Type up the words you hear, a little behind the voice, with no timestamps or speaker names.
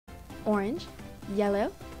orange,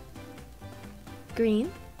 yellow,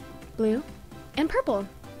 green, blue, and purple.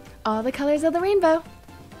 All the colors of the rainbow.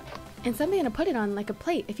 And something to put it on, like a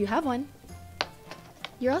plate if you have one.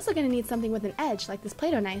 You're also going to need something with an edge, like this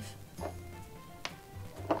Play-Doh knife.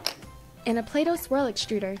 And a Play-Doh swirl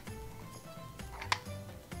extruder.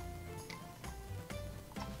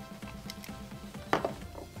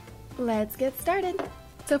 Let's get started.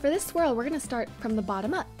 So for this swirl, we're going to start from the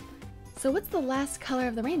bottom up. So what's the last color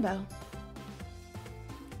of the rainbow?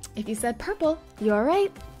 If you said purple, you're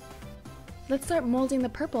right. Let's start molding the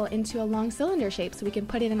purple into a long cylinder shape so we can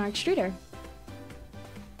put it in our extruder.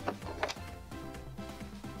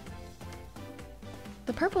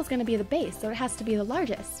 The purple is going to be the base, so it has to be the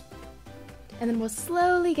largest. And then we'll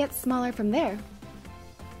slowly get smaller from there.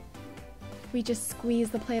 We just squeeze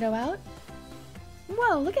the Play-Doh out.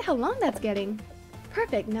 Whoa, look at how long that's getting.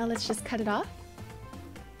 Perfect, now let's just cut it off.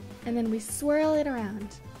 And then we swirl it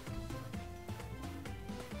around.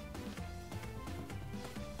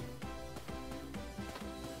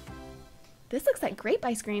 This looks like grape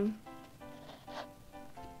ice cream.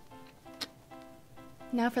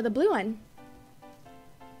 Now for the blue one.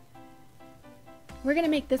 We're going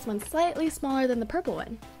to make this one slightly smaller than the purple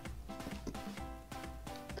one.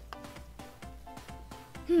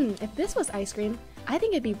 If this was ice cream, I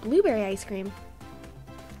think it'd be blueberry ice cream.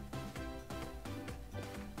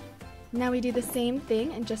 Now we do the same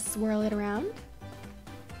thing and just swirl it around.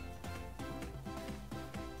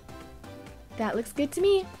 That looks good to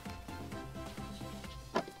me.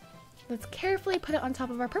 Let's carefully put it on top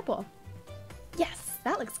of our purple. Yes,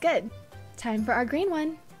 that looks good. Time for our green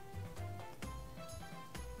one.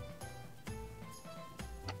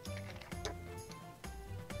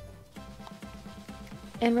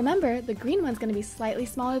 And remember, the green one's going to be slightly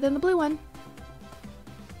smaller than the blue one.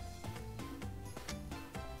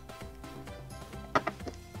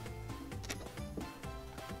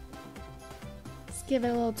 Just give it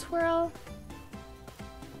a little twirl.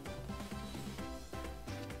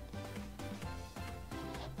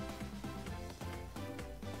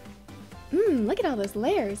 Look at all those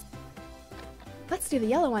layers. Let's do the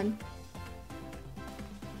yellow one.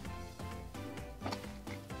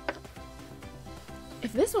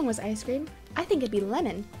 If this one was ice cream, I think it'd be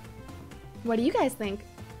lemon. What do you guys think?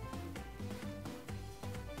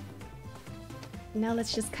 Now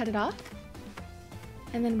let's just cut it off.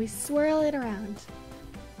 And then we swirl it around.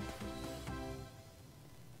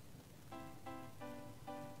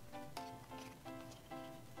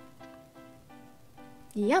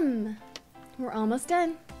 Yum! We're almost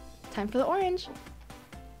done. Time for the orange.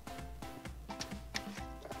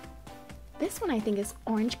 This one I think is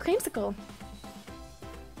orange creamsicle.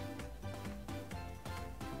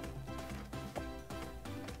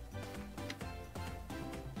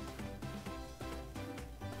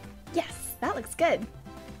 Yes, that looks good.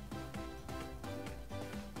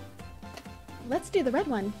 Let's do the red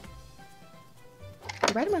one.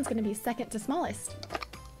 The red one's going to be second to smallest.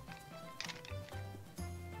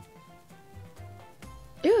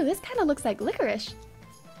 Ooh, this kind of looks like licorice.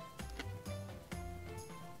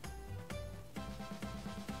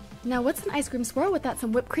 Now what's an ice cream swirl without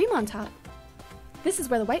some whipped cream on top? This is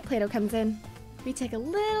where the white Play-Doh comes in. We take a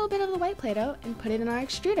little bit of the white Play-Doh and put it in our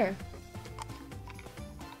extruder.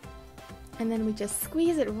 And then we just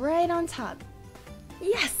squeeze it right on top.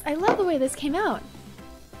 Yes, I love the way this came out.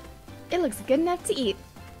 It looks good enough to eat.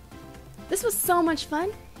 This was so much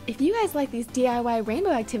fun. If you guys like these DIY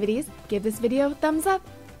rainbow activities, give this video a thumbs up.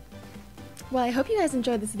 Well, I hope you guys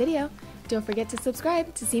enjoyed this video. Don't forget to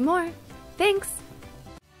subscribe to see more. Thanks!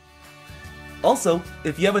 Also,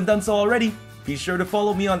 if you haven't done so already, be sure to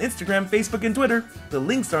follow me on Instagram, Facebook, and Twitter. The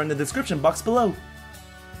links are in the description box below.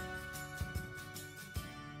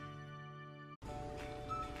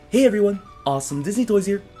 Hey everyone, Awesome Disney Toys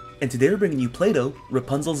here, and today we're bringing you Play-Doh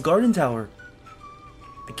Rapunzel's Garden Tower.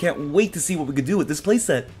 I can't wait to see what we could do with this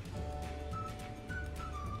playset.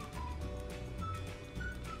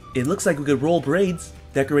 It looks like we could roll braids,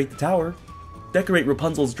 decorate the tower, decorate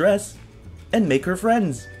Rapunzel's dress, and make her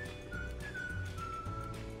friends.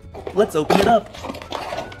 Let's open it up.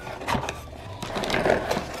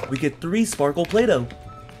 We get 3 sparkle Play-Doh.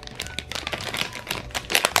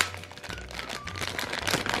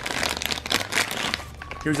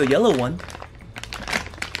 Here's a yellow one.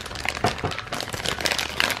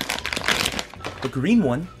 A green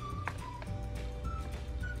one.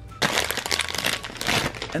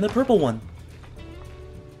 And the purple one.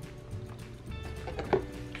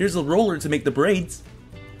 Here's a roller to make the braids.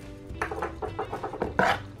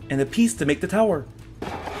 And a piece to make the tower.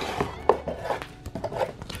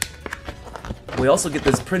 We also get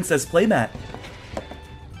this princess playmat.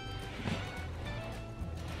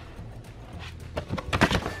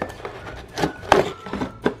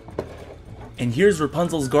 And here's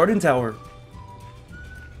Rapunzel's garden tower.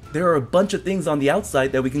 There are a bunch of things on the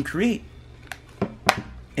outside that we can create.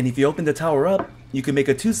 And if you open the tower up, you can make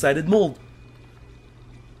a two-sided mold.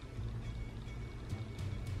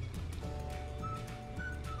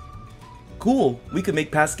 Cool, we could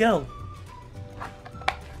make Pascal.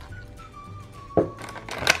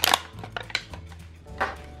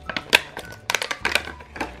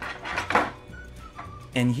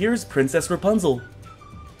 And here's Princess Rapunzel.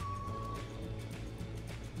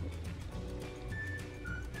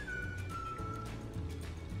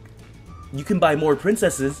 You can buy more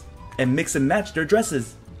princesses and mix and match their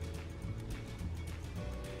dresses.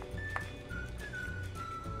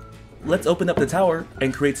 Let's open up the tower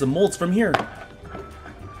and create some molds from here.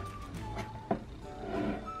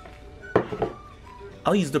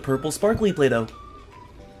 I'll use the purple sparkly Play-Doh.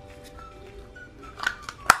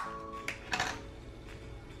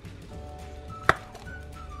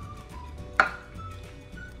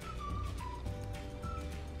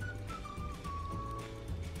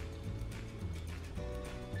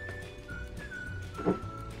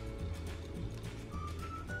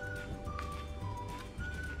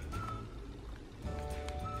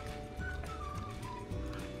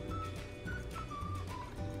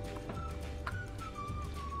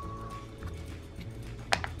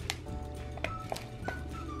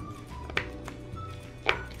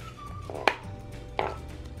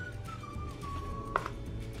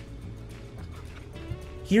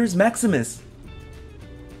 Here's Maximus.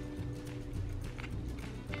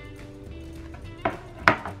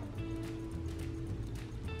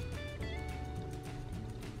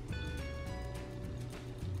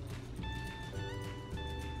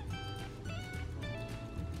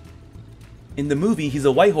 In the movie, he's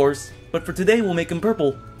a white horse, but for today we'll make him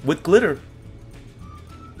purple, with glitter.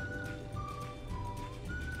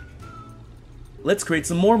 Let's create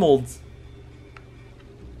some more molds.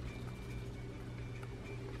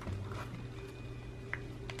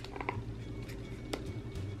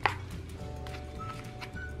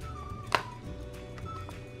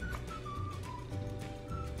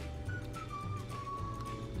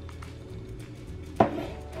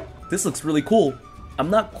 This looks really cool. I'm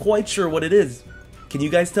not quite sure what it is. Can you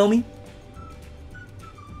guys tell me?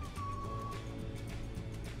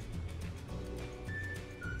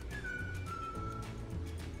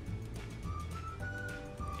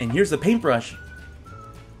 And here's a paintbrush.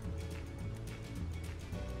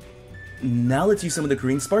 Now let's use some of the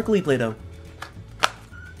green sparkly Play-Doh.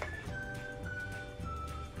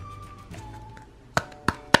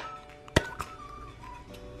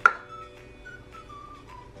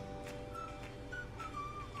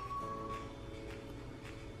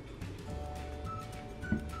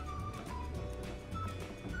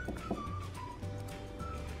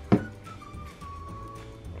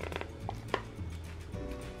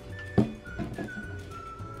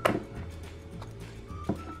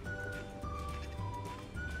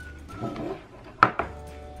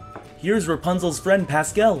 Here's Rapunzel's friend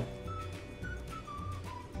Pascal.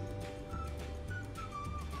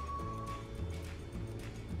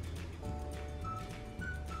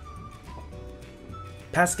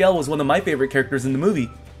 Pascal was one of my favorite characters in the movie.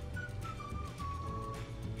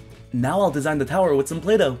 Now I'll design the tower with some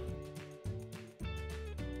Play-Doh.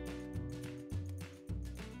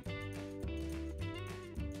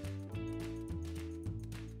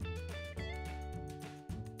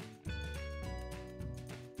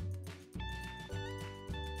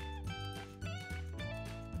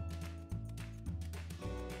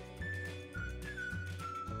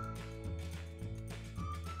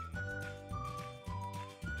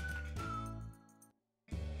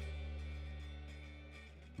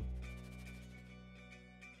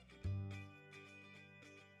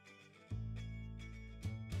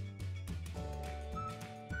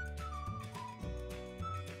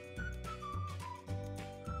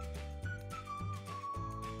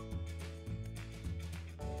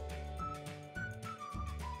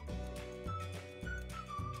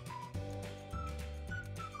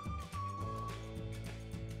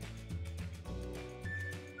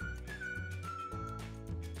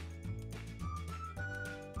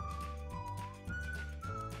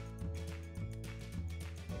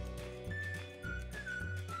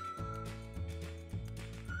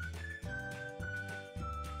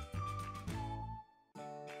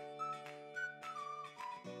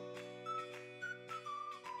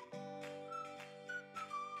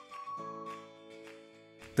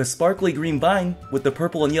 The sparkly green vine with the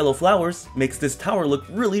purple and yellow flowers makes this tower look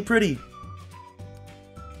really pretty.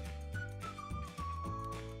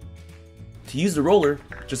 To use the roller,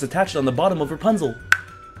 just attach it on the bottom of Rapunzel.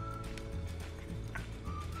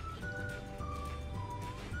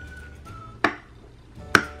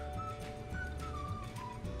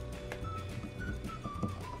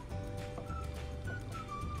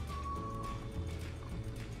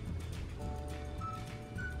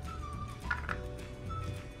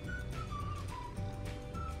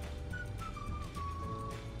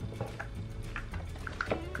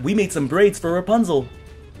 We made some braids for Rapunzel.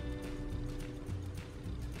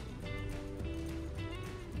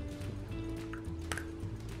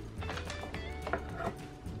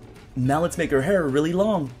 Now let's make her hair really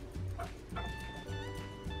long.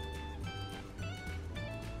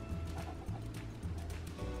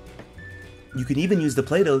 You can even use the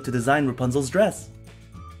Play-Doh to design Rapunzel's dress.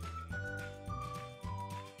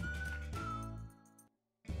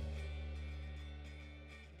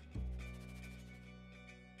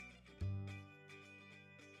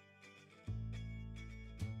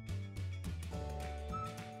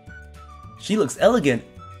 She looks elegant.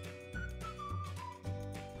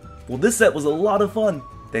 Well, this set was a lot of fun.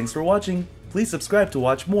 Thanks for watching. Please subscribe to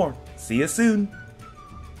watch more. See you soon.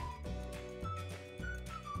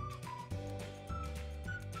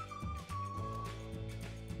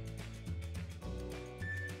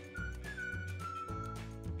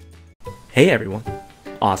 Hey everyone,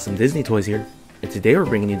 Awesome Disney Toys here, and today we're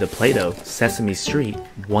bringing you the Play-Doh Sesame Street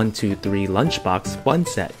 1, 2, 3 Lunchbox Fun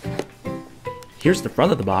Set. Here's the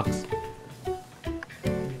front of the box.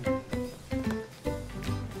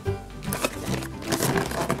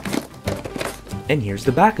 And here's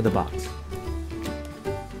the back of the box.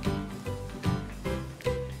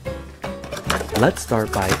 Let's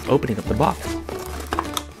start by opening up the box.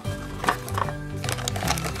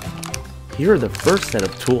 Here are the first set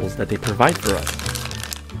of tools that they provide for us.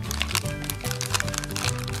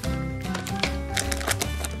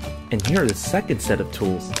 And here are the second set of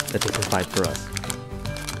tools that they provide for us.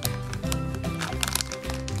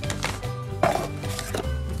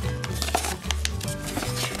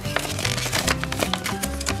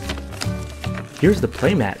 Here's the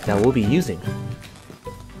playmat that we'll be using.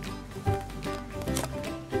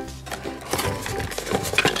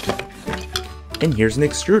 And here's an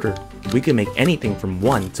extruder. We can make anything from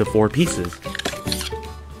 1 to 4 pieces.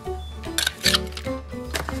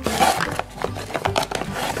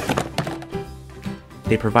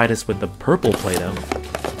 They provide us with the purple Play-Doh,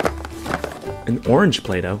 an orange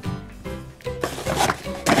Play-Doh,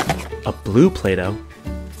 a blue Play-Doh,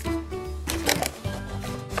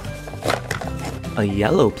 a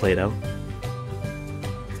yellow Play-Doh,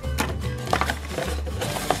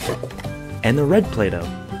 and a red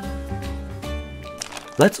Play-Doh.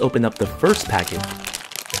 Let's open up the first packet.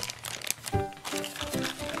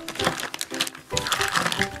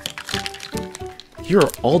 Here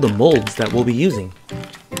are all the molds that we'll be using.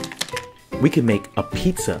 We can make a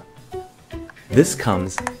pizza. This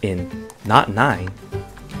comes in not 9,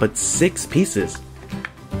 but 6 pieces.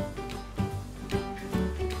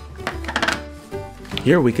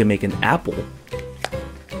 Here we can make an apple.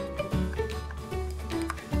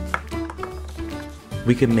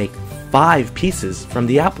 We can make 5 pieces from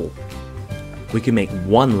the apple. We can make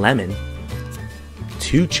 1 lemon,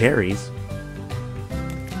 2 cherries,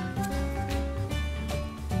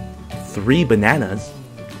 3 bananas,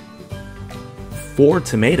 4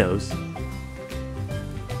 tomatoes,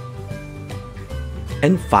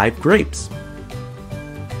 and 5 grapes.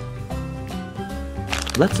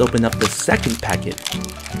 Let's open up the second packet.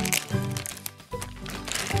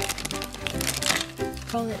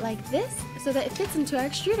 Roll it like this so that it fits into our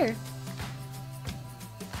extruder.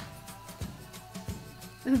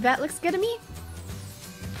 That looks good to me.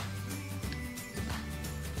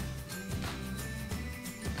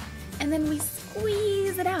 And then we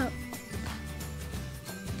squeeze it out.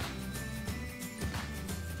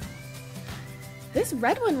 This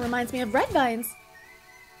red one reminds me of red vines.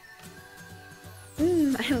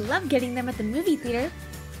 I love getting them at the movie theater.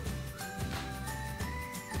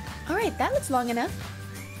 Alright, that looks long enough.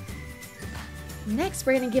 Next,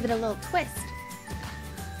 we're gonna give it a little twist.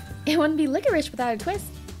 It wouldn't be licorice without a twist.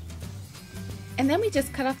 And then we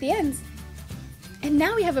just cut off the ends. And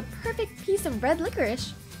now we have a perfect piece of red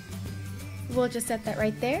licorice. We'll just set that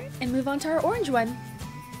right there and move on to our orange one.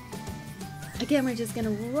 Again, we're just gonna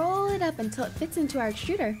roll it up until it fits into our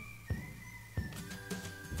extruder.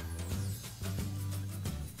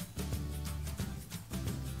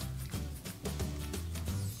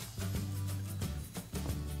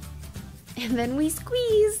 And then we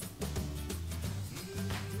squeeze.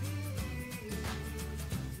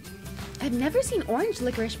 I've never seen orange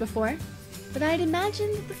licorice before, but I'd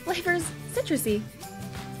imagine the flavor's citrusy.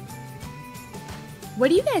 What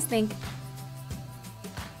do you guys think?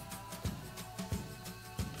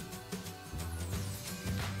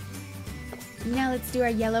 Now let's do our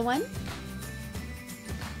yellow one.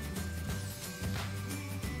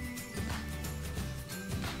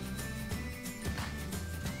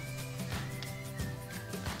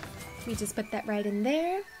 We just put that right in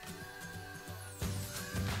there.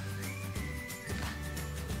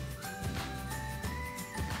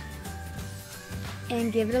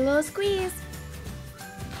 And give it a little squeeze.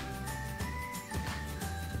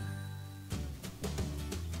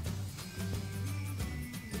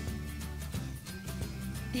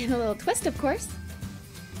 And a little twist, of course.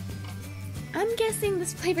 I'm guessing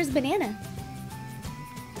this flavor's banana.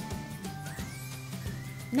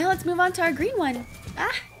 Now let's move on to our green one.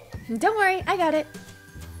 Ah, don't worry, I got it.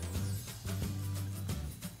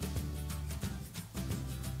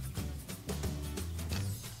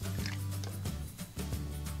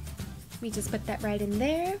 We just put that right in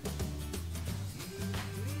there.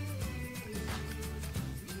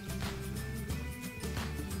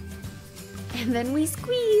 And then we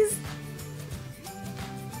squeeze.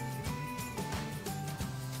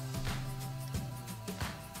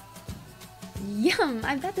 Yum!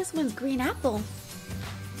 I bet this one's green apple.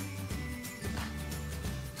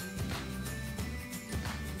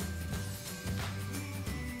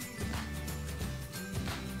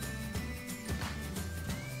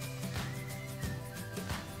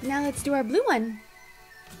 Now let's do our blue one.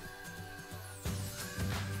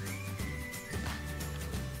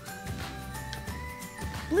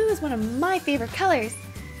 Blue is one of my favorite colors.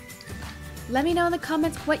 Let me know in the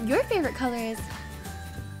comments what your favorite color is.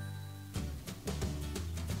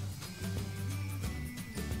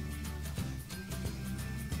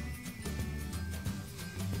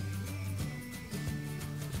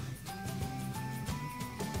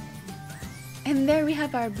 And there we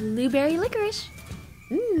have our blueberry licorice.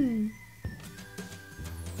 Mmm.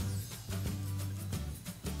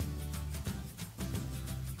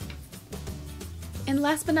 And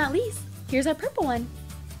last but not least, here's our purple one.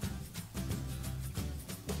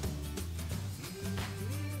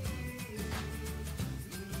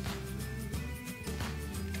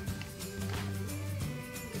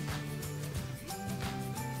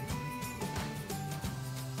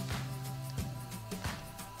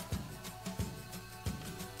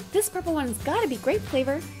 This purple one's gotta be grape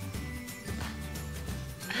flavor.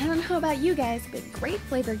 I don't know about you guys, but grape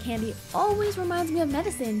flavored candy always reminds me of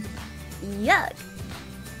medicine. Yuck!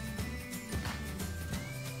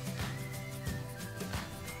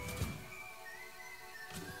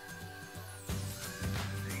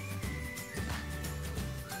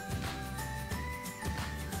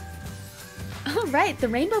 Alright, the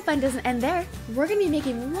rainbow fun doesn't end there. We're gonna be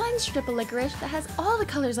making one strip of licorice that has all the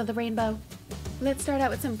colors of the rainbow. Let's start out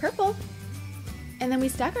with some purple, and then we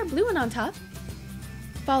stack our blue one on top,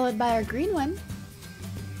 followed by our green one,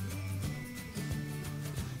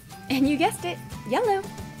 and you guessed it, yellow.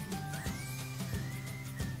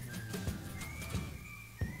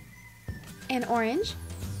 And orange.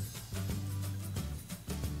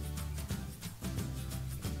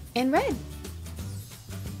 And red.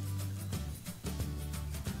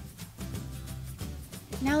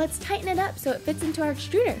 Now let's tighten it up so it fits into our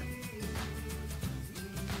extruder.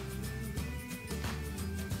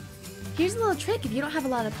 Here's a little trick if you don't have a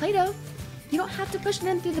lot of Play-Doh. You don't have to push it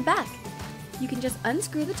in through the back. You can just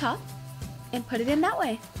unscrew the top and put it in that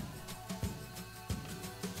way.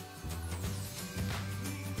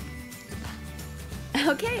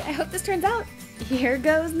 Okay, I hope this turns out. Here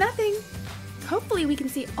goes nothing. Hopefully we can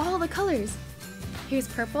see all the colors. Here's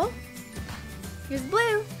purple. Here's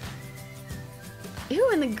blue. Ooh,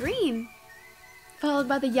 and the green. Followed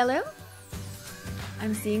by the yellow.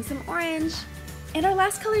 I'm seeing some orange. And our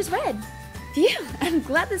last color is red. Phew, I'm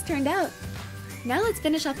glad this turned out. Now let's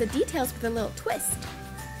finish off the details with a little twist.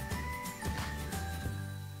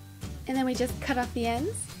 And then we just cut off the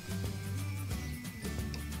ends.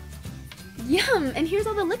 Yum! And here's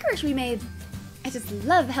all the licorice we made. I just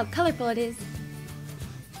love how colorful it is.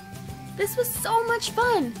 This was so much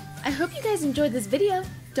fun. I hope you guys enjoyed this video.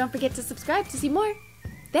 Don't forget to subscribe to see more.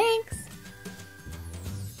 Thanks!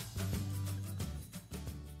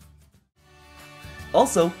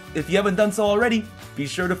 Also, if you haven't done so already, be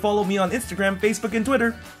sure to follow me on Instagram, Facebook, and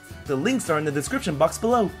Twitter. The links are in the description box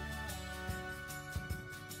below.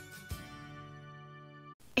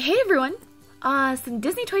 Hey everyone! Some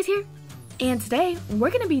Disney Toys here. And today, we're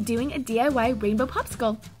going to be doing a DIY rainbow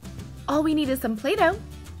popsicle. All we need is some Play-Doh,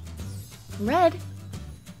 red,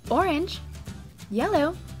 orange,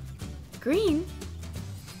 yellow, green,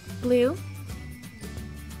 blue,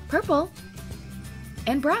 purple,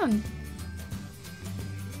 and brown.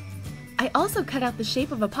 I also cut out the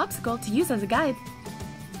shape of a popsicle to use as a guide.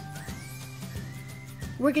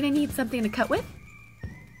 We're gonna need something to cut with,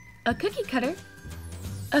 a cookie cutter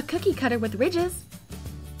with ridges,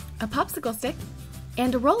 a popsicle stick,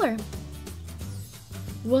 and a roller.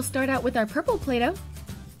 We'll start out with our purple Play-Doh.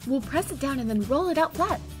 We'll press it down and then roll it out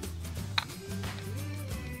flat.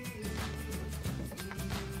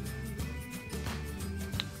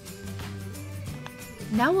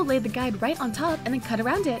 Now we'll lay the guide right on top and then cut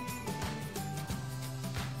around it.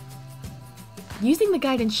 Using the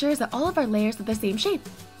guide ensures that all of our layers are the same shape,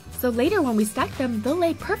 so later when we stack them, they'll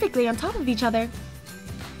lay perfectly on top of each other.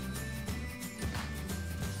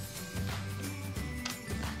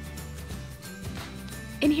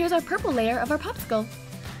 And here's our purple layer of our popsicle.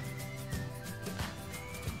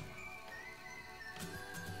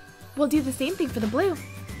 We'll do the same thing for the blue.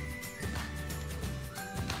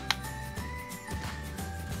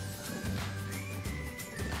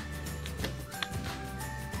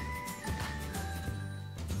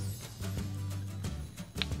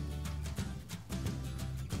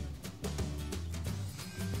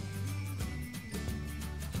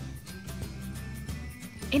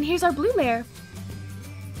 And here's our blue layer.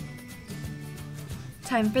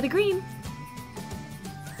 Time for the green.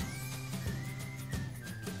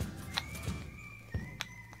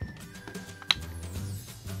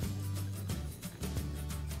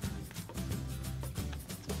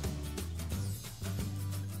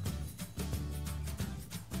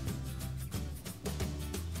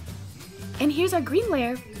 And here's our green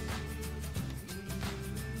layer.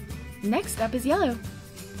 Next up is yellow.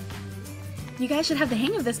 You guys should have the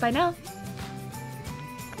hang of this by now.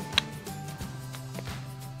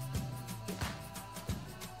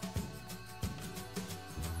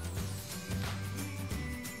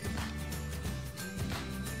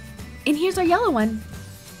 And here's our yellow one.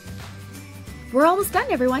 We're almost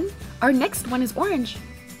done, everyone. Our next one is orange.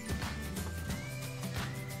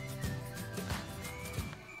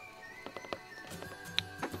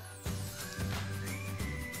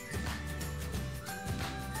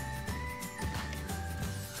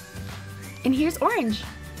 And here's orange.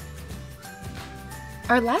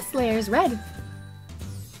 Our last layer is red.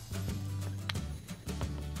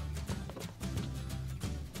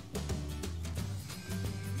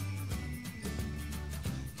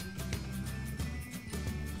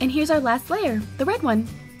 And here's our last layer, the red one.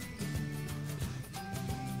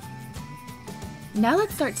 Now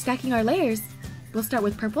let's start stacking our layers. We'll start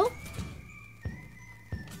with purple,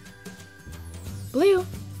 blue,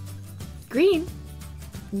 green,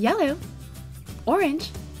 yellow, orange,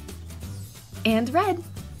 and red.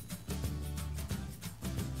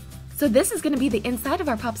 So this is going to be the inside of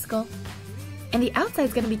our popsicle, and the outside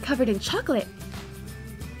is going to be covered in chocolate.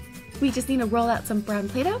 We just need to roll out some brown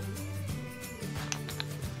Play-Doh.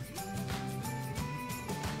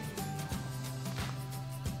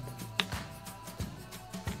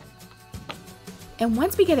 And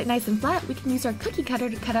once we get it nice and flat, we can use our cookie cutter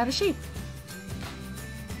to cut out a shape.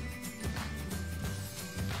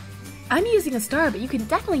 I'm using a star, but you can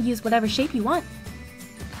definitely use whatever shape you want.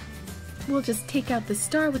 We'll just take out the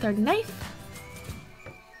star with our knife.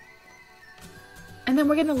 And then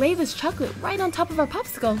we're going to lay this chocolate right on top of our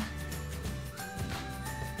popsicle.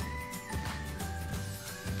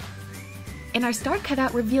 And our star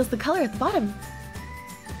cutout reveals the color at the bottom.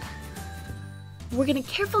 We're going to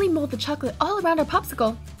carefully mold the chocolate all around our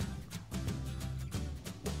popsicle.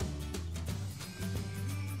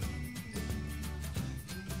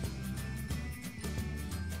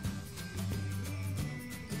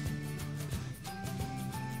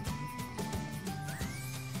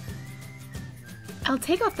 I'll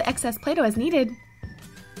take off the excess Play-Doh as needed.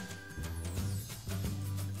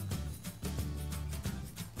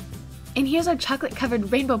 And here's our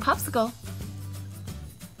chocolate-covered rainbow popsicle.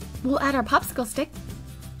 We'll add our popsicle stick.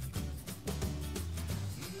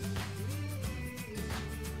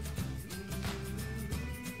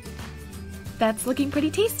 That's looking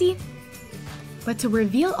pretty tasty. But to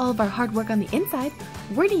reveal all of our hard work on the inside,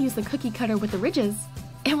 we're going to use the cookie cutter with the ridges.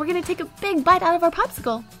 And we're going to take a big bite out of our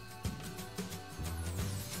popsicle.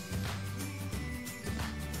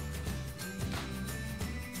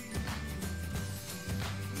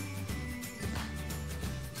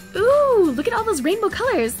 Ooh, look at all those rainbow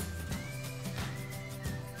colors.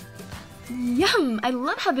 Yum! I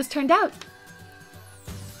love how this turned out.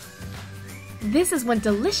 This is one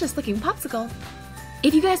delicious looking popsicle.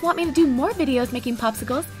 If you guys want me to do more videos making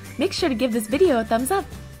popsicles, make sure to give this video a thumbs up.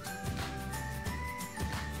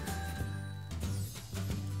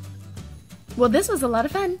 Well, this was a lot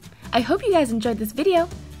of fun. I hope you guys enjoyed this video.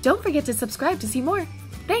 Don't forget to subscribe to see more.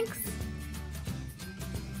 Thanks!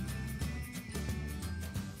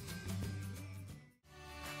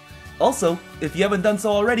 Also, if you haven't done so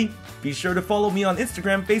already, be sure to follow me on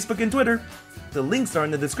Instagram, Facebook, and Twitter. The links are in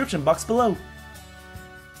the description box below.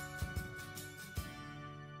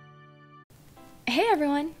 Hey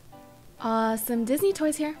everyone! Awesome Disney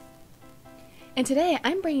Toys here. And today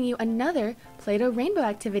I'm bringing you another Play-Doh rainbow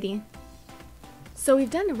activity. So we've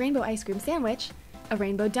done a rainbow ice cream sandwich, a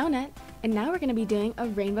rainbow donut, And now we're going to be doing a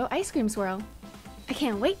rainbow ice cream swirl. I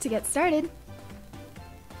can't wait to get started.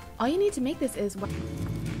 All you need to make this is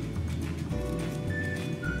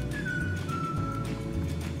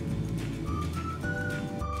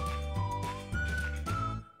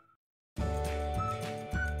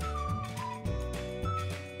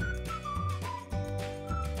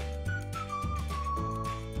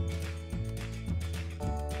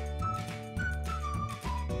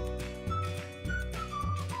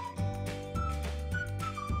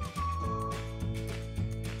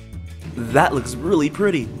That looks really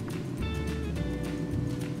pretty.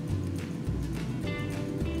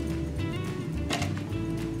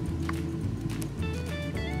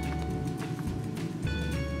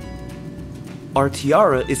 Our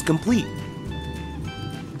tiara is complete.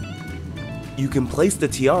 You can place the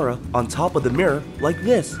tiara on top of the mirror like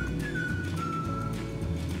this.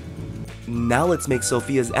 Now let's make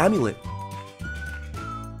Sophia's amulet.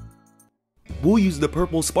 We'll use the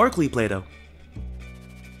purple sparkly Play-Doh.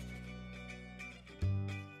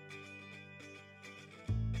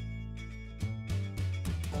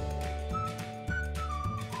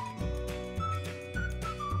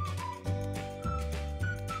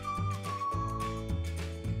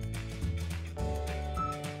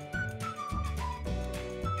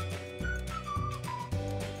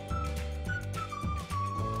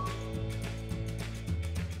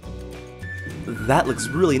 That looks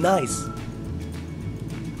really nice.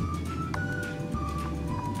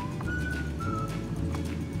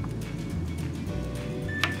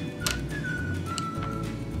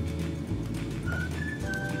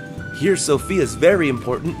 Here's Sophia's very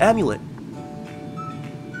important amulet.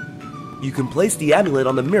 You can place the amulet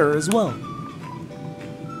on the mirror as well.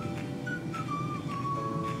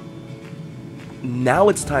 Now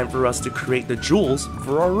it's time for us to create the jewels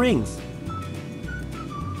for our rings.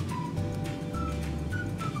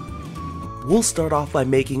 We'll start off by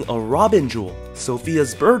making a robin jewel,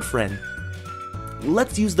 Sophia's bird friend.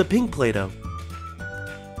 Let's use the pink Play-Doh.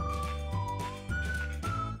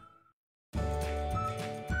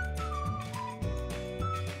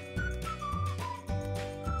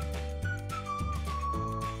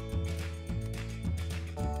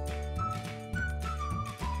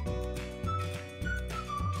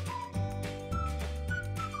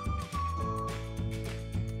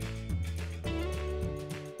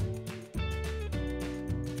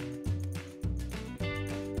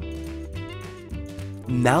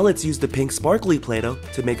 Now let's use the pink sparkly Play-Doh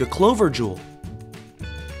to make a clover jewel,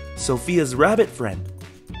 Sophia's rabbit friend.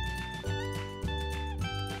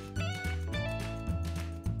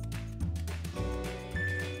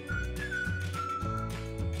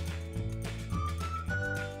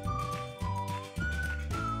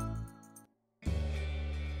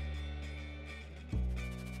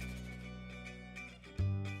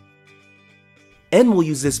 And we'll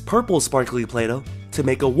use this purple sparkly Play-Doh to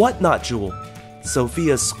make a whatnot jewel,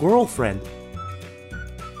 Sophia's squirrel friend.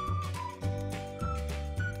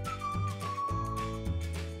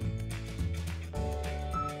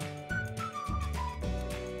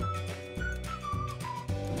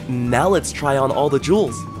 Now let's try on all the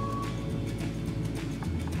jewels.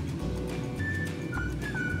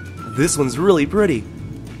 This one's really pretty.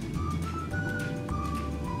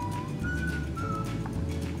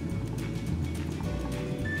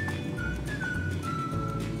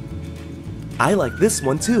 I like this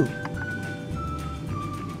one too.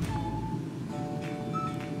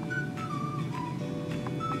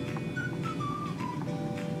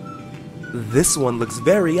 This one looks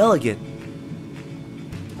very elegant.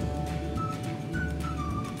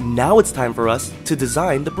 Now it's time for us to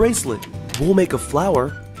design the bracelet. We'll make a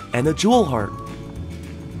flower and a jewel heart.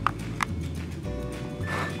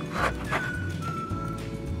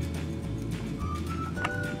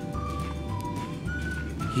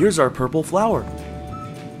 Here's our purple flower.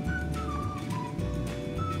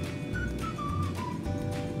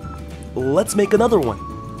 Let's make another one.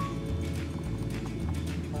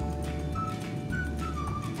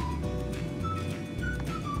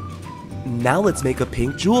 Now let's make a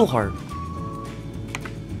pink jewel heart.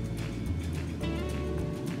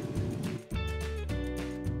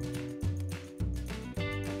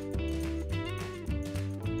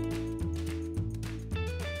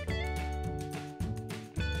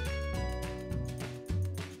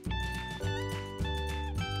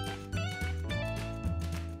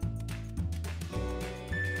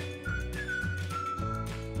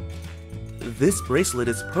 This bracelet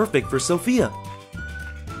is perfect for Sophia.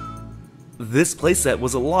 This playset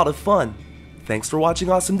was a lot of fun. Thanks for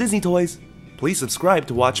watching Awesome Disney Toys. Please subscribe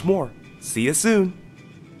to watch more. See you soon!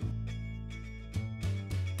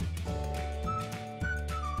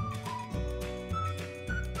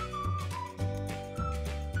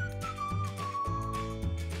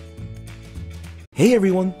 Hey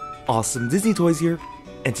everyone, Awesome Disney Toys here,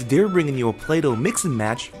 and today we're bringing you a Play-Doh mix and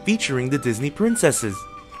match featuring the Disney princesses.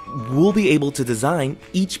 We'll be able to design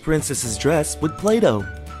each princess's dress with Play-Doh,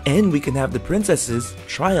 and we can have the princesses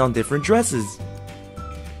try on different dresses.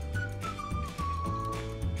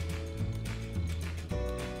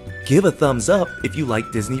 Give a thumbs up if you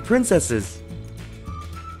like Disney princesses.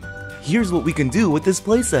 Here's what we can do with this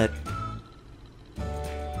playset.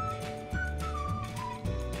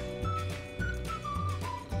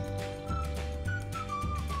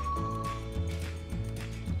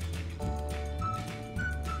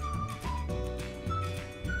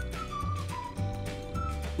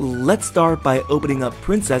 Let's start by opening up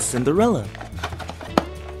Princess Cinderella.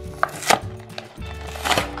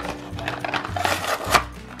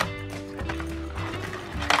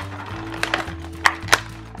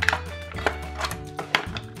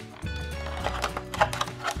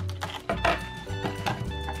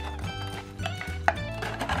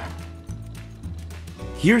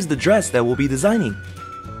 Here's the dress that we'll be designing.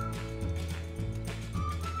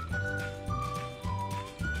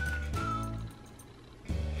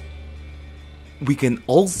 We can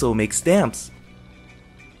also make stamps.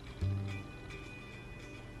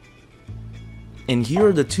 And here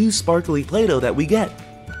are the two sparkly Play-Doh that we get.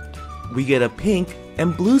 We get a pink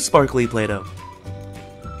and blue sparkly Play-Doh.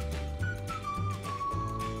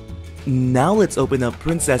 Now let's open up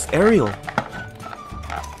Princess Ariel.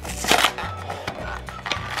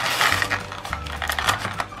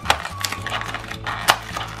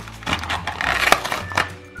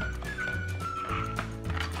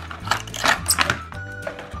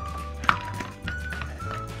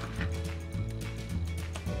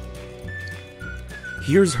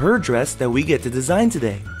 Here's her dress that we get to design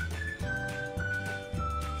today.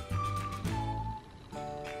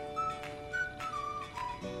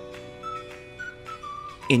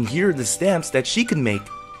 And here are the stamps that she can make.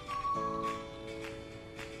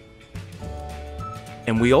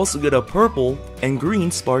 And we also get a purple and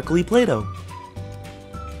green sparkly Play-Doh.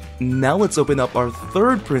 Now let's open up our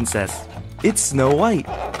third princess. It's Snow White.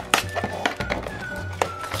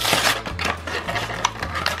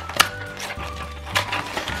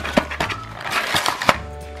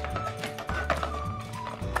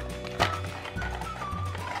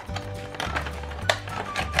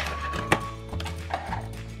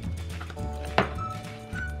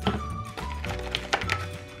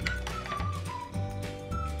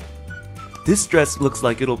 This dress looks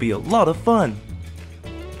like it'll be a lot of fun.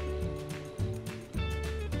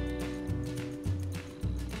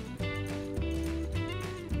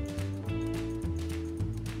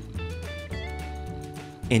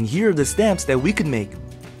 And here are the stamps that we can make.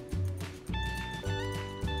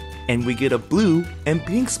 And we get a blue and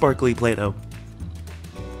pink sparkly Play-Doh.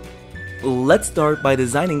 Let's start by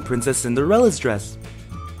designing Princess Cinderella's dress.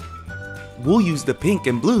 We'll use the pink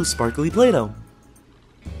and blue sparkly Play-Doh.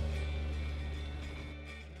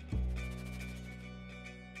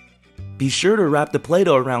 Be sure to wrap the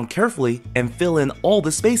Play-Doh around carefully and fill in all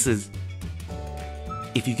the spaces.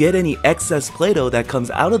 If you get any excess Play-Doh that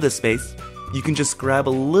comes out of the space, you can just grab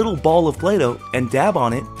a little ball of Play-Doh and dab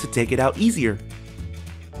on it to take it out easier.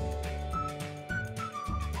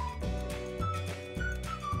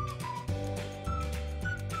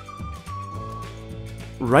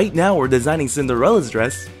 Right now we're designing Cinderella's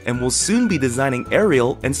dress, and we'll soon be designing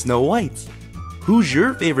Ariel and Snow White's. Who's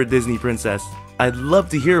your favorite Disney princess? I'd love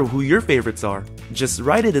to hear who your favorites are. Just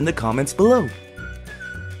write it in the comments below.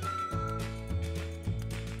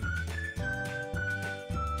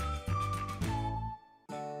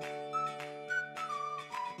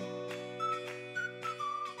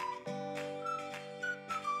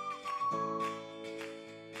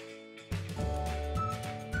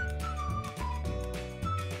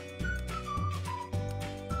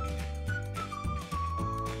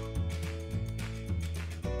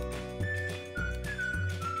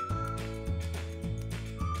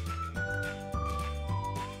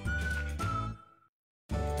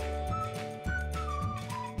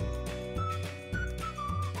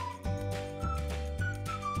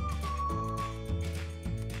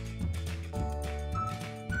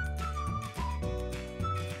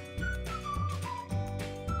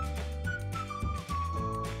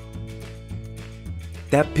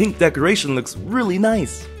 That pink decoration looks really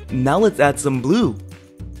nice. Now let's add some blue.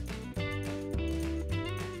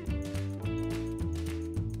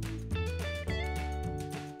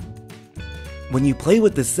 When you play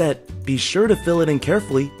with the set, be sure to fill it in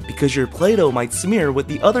carefully because your Play-Doh might smear with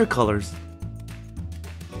the other colors.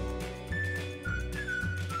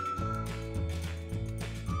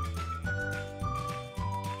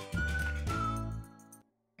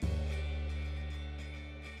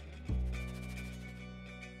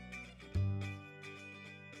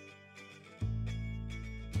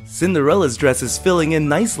 Cinderella's dress is filling in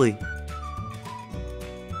nicely.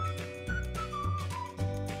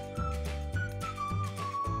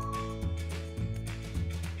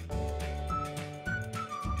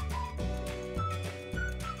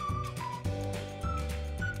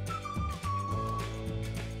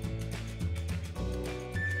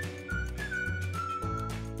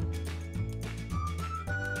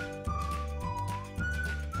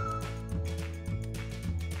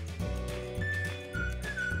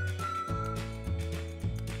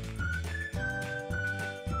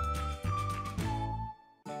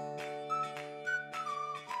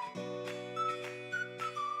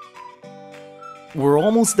 We're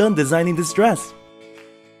almost done designing this dress.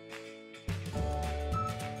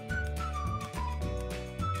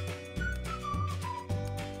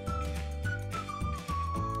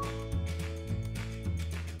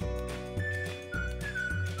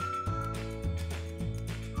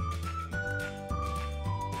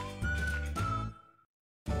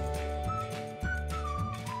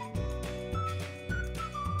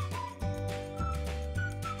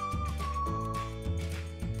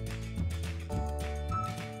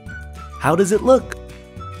 How does it look?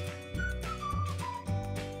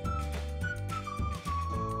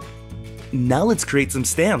 Now let's create some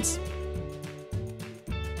stamps.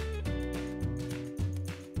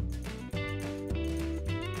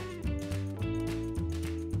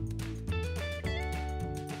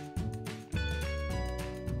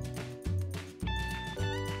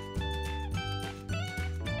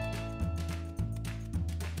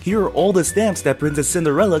 Here are all the stamps that Princess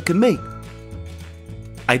Cinderella can make.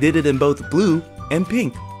 I did it in both blue and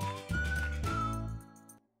pink.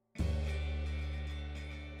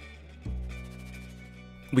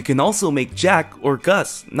 We can also make Jack or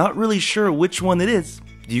Gus, not really sure which one it is.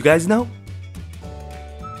 Do you guys know?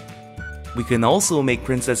 We can also make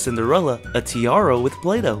Princess Cinderella a tiara with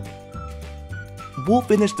Play-Doh. We'll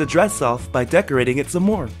finish the dress off by decorating it some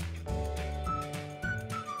more.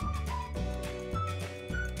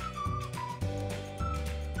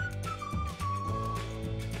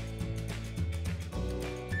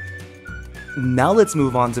 Now let's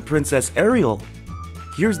move on to Princess Ariel.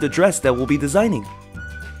 Here's the dress that we'll be designing.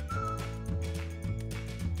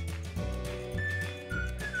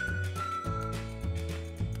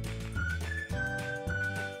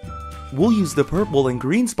 We'll use the purple and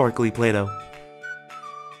green sparkly Play-Doh.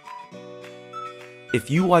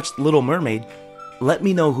 If you watched Little Mermaid, let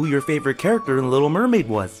me know who your favorite character in Little Mermaid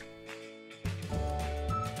was.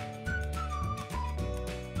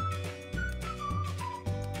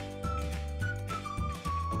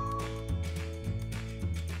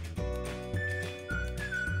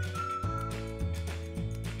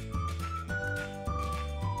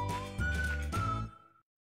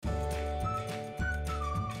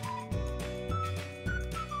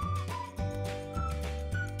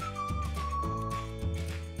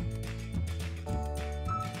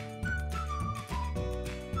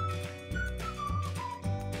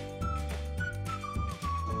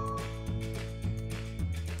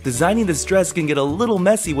 Designing this dress can get a little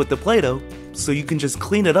messy with the Play-Doh, so you can just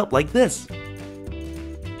clean it up like this.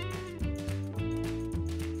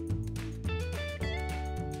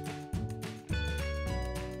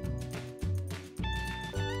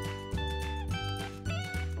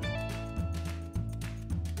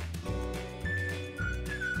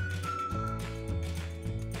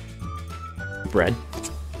 Bread.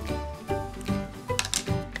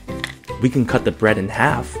 We can cut the bread in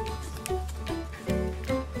half.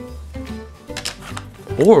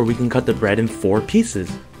 Or we can cut the bread in 4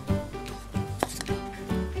 pieces.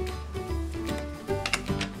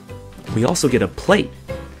 We also get a plate,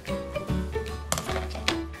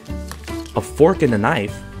 a fork and a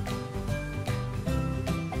knife,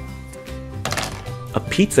 a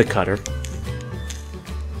pizza cutter,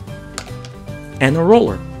 and a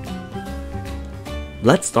roller.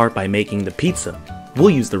 Let's start by making the pizza.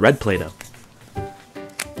 We'll use the red Play-Doh.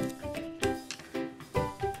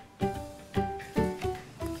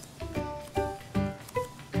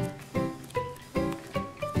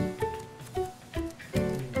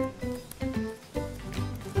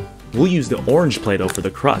 We'll use the orange Play-Doh for the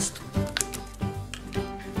crust.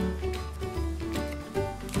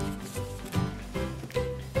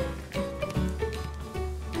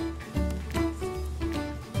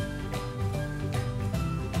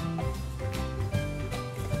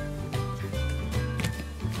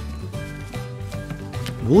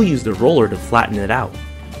 We'll use the roller to flatten it out.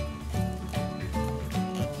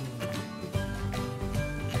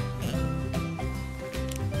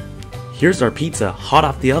 Here's our pizza hot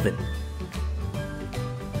off the oven.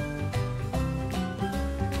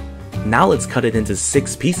 Now let's cut it into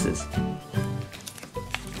 6 pieces.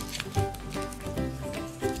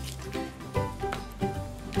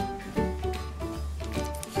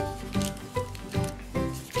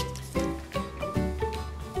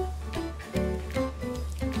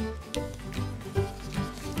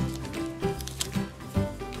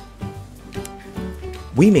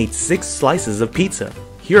 We made 6 slices of pizza.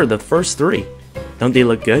 Here are the first 3. Don't they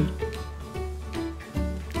look good?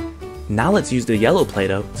 Now let's use the yellow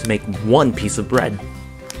Play-Doh to make 1 piece of bread.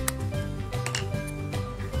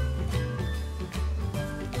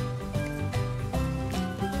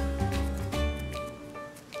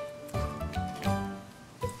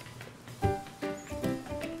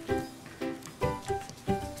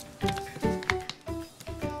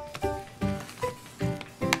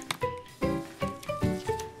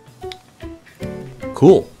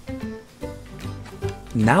 Cool.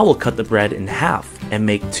 Now we'll cut the bread in half and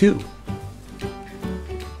make 2.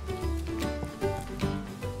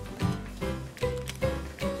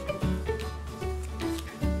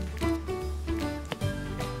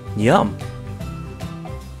 Yum!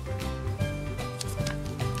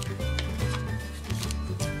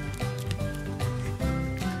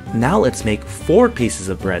 Now let's make 4 pieces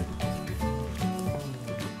of bread.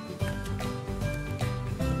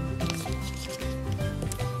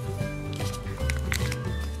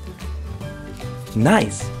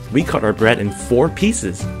 Nice! We cut our bread in 4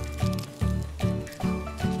 pieces.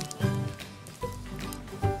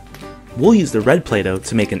 We'll use the red Play-Doh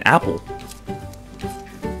to make an apple.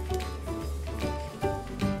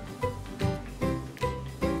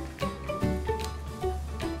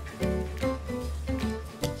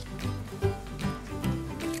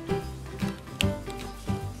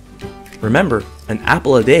 Remember, an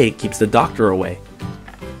apple a day keeps the doctor away.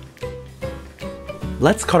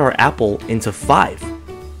 Let's cut our apple into 5.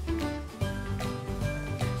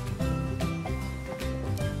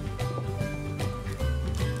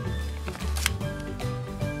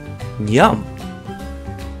 Yum!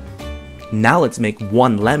 Now let's make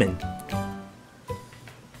 1 lemon.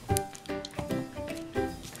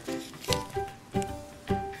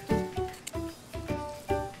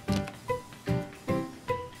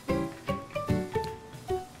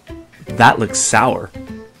 That looks sour.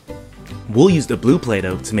 We'll use the blue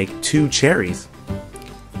Play-Doh to make 2 cherries.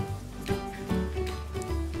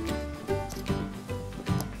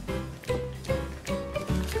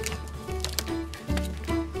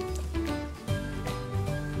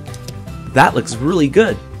 That looks really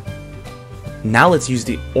good. Now let's use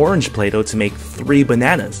the orange Play-Doh to make 3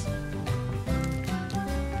 bananas.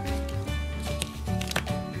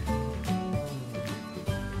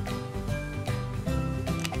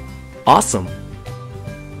 Awesome!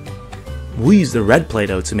 We'll use the red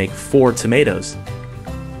Play-Doh to make 4 tomatoes.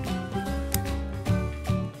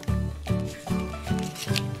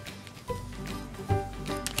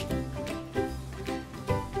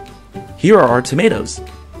 Here are our tomatoes.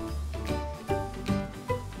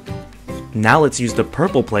 Now let's use the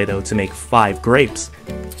purple Play-Doh to make 5 grapes.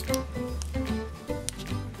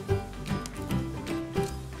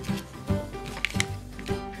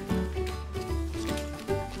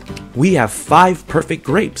 We have 5 perfect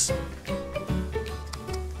grapes.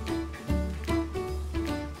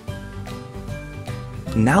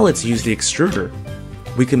 Now let's use the extruder.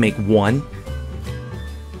 We can make 1,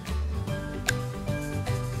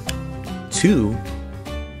 2,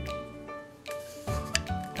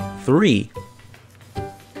 3,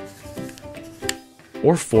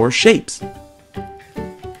 or 4 shapes.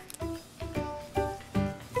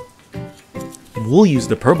 We'll use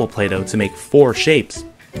the purple Play-Doh to make 4 shapes.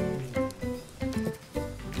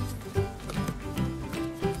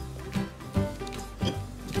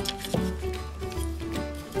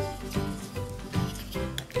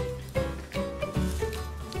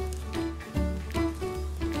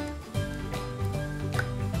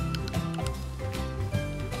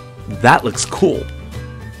 That looks cool.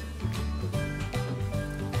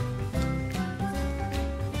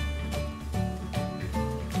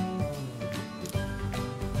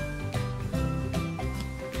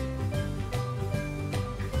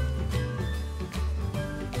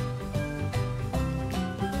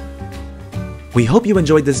 We hope you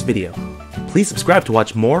enjoyed this video. Please subscribe to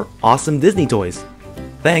watch more awesome Disney toys.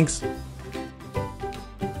 Thanks!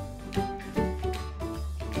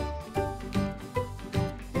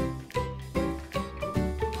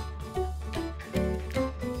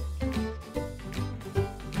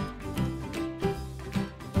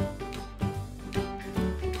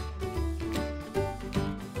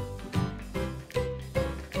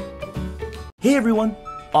 Hey everyone!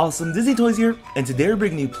 Awesome Disney Toys here, and today we're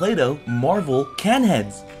bringing you Play-Doh Marvel Can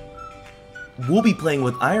Heads. We'll be playing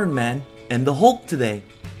with Iron Man and the Hulk today.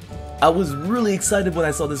 I was really excited when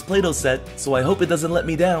I saw this Play-Doh set, so I hope it doesn't let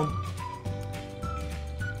me down.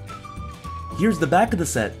 Here's the back of the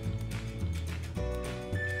set.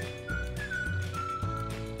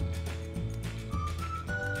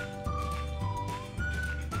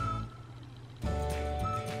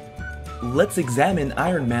 Let's examine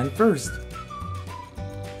Iron Man first.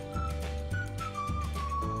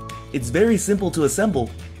 It's very simple to assemble.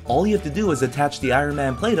 All you have to do is attach the Iron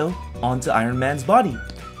Man Play-Doh onto Iron Man's body.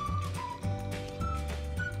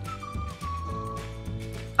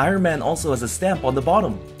 Iron Man also has a stamp on the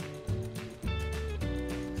bottom.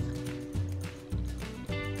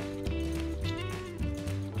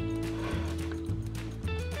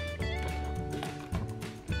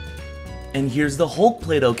 And here's the Hulk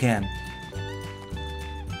Play-Doh can.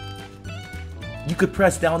 You could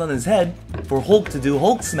press down on his head for Hulk to do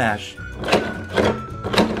Hulk Smash.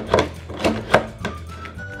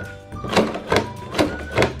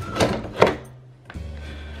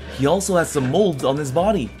 He also has some molds on his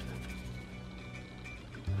body.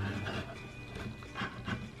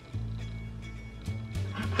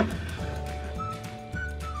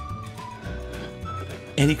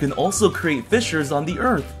 And he can also create fissures on the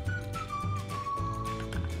earth.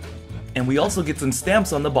 And we also get some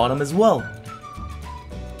stamps on the bottom as well.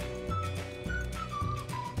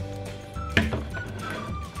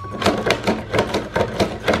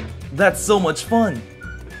 That's so much fun!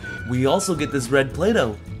 We also get this red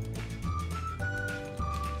Play-Doh.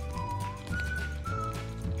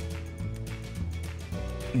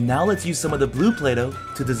 Now let's use some of the blue Play-Doh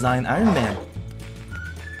to design Iron Man.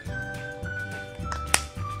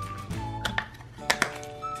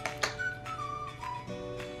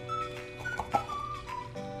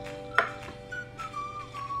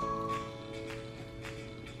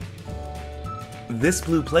 This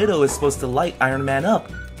blue Play-Doh is supposed to light Iron Man up.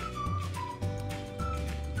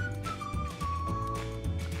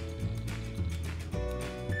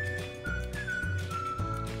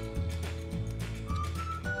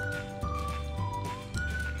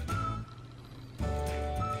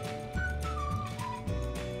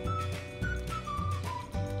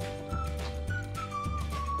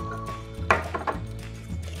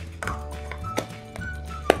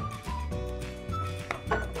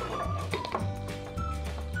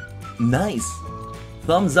 Nice!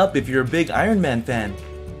 Thumbs up if you're a big Iron Man fan.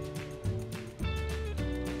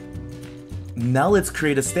 Now let's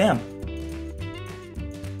create a stamp.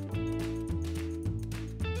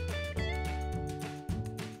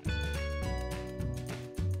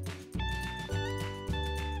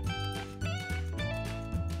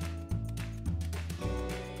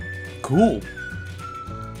 Cool!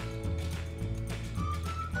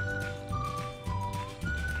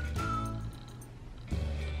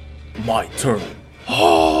 My turn.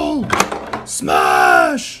 Hulk!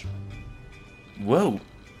 Smash! Whoa,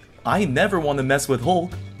 I never want to mess with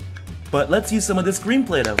Hulk. But let's use some of this green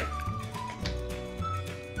Play-Doh.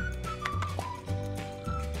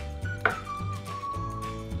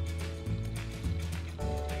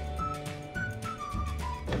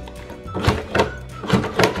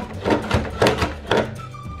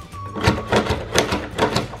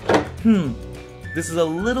 This is a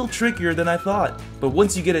little trickier than I thought, but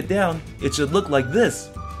once you get it down, it should look like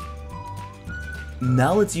this.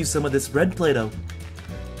 Now let's use some of this red Play-Doh.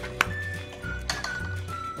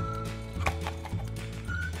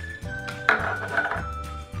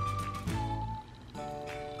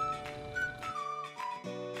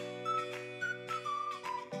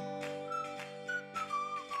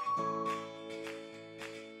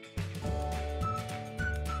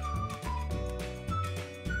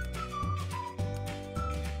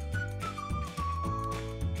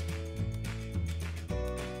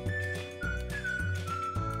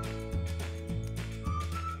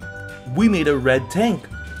 We made a red tank.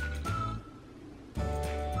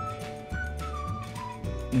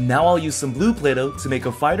 Now I'll use some blue Play-Doh to make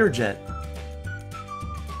a fighter jet.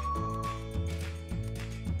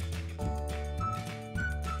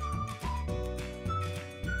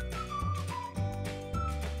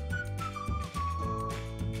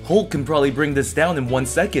 Hulk can probably bring this down in 1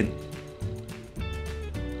 second.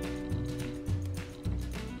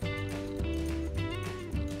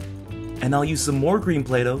 And I'll use some more green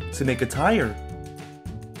Play-Doh to make a tire.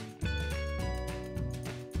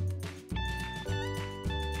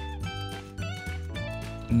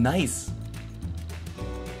 Nice!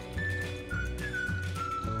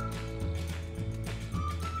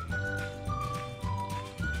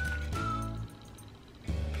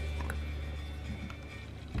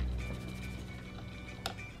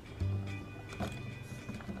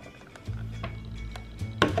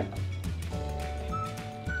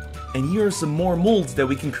 And here are some more molds that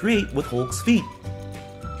we can create with Hulk's feet.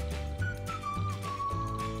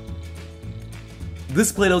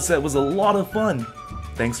 This Play-Doh set was a lot of fun.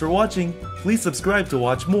 Thanks for watching. Please subscribe to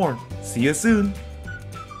watch more. See you soon.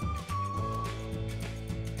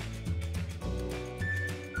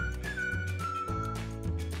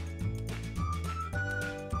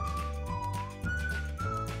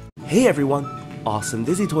 Hey everyone, Awesome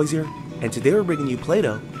Disney Toys here, and today we're bringing you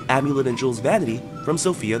Play-Doh, Amulet and Jewel's Vanity from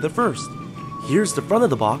Sophia the First. Here's the front of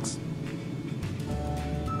the box,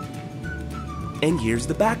 and here's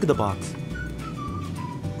the back of the box.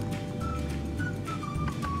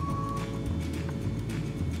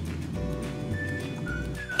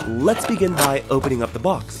 Let's begin by opening up the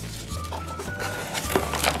box.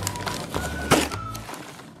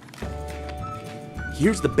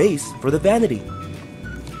 Here's the base for the vanity.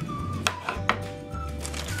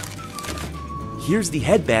 Here's the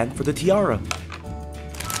headband for the tiara.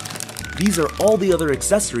 These are all the other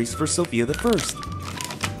accessories for Sophia the First.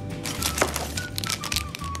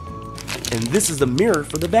 And this is the mirror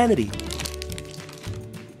for the vanity.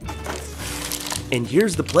 And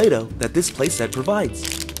here's the Play-Doh that this playset provides.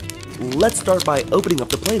 Let's start by opening up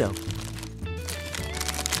the Play-Doh.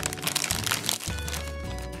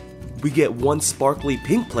 We get one sparkly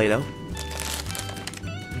pink Play-Doh,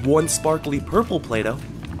 one sparkly purple Play-Doh,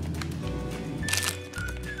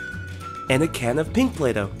 and a can of pink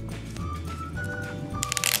Play-Doh.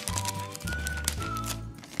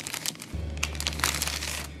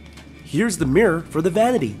 Here's the mirror for the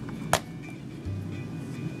vanity.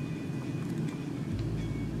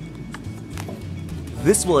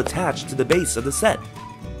 This will attach to the base of the set.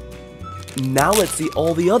 Now let's see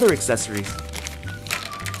all the other accessories.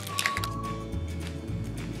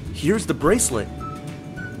 Here's the bracelet.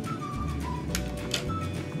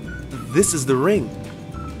 This is the ring.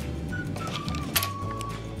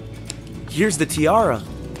 Here's the tiara.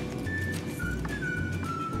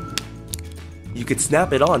 You could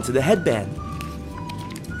snap it on to the headband.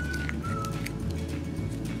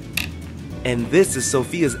 And this is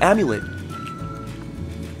Sophia's amulet.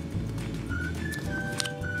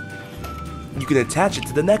 You can attach it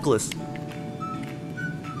to the necklace.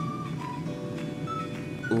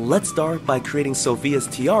 Let's start by creating Sophia's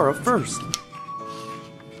tiara first.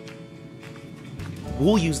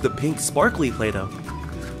 We'll use the pink sparkly Play-Doh.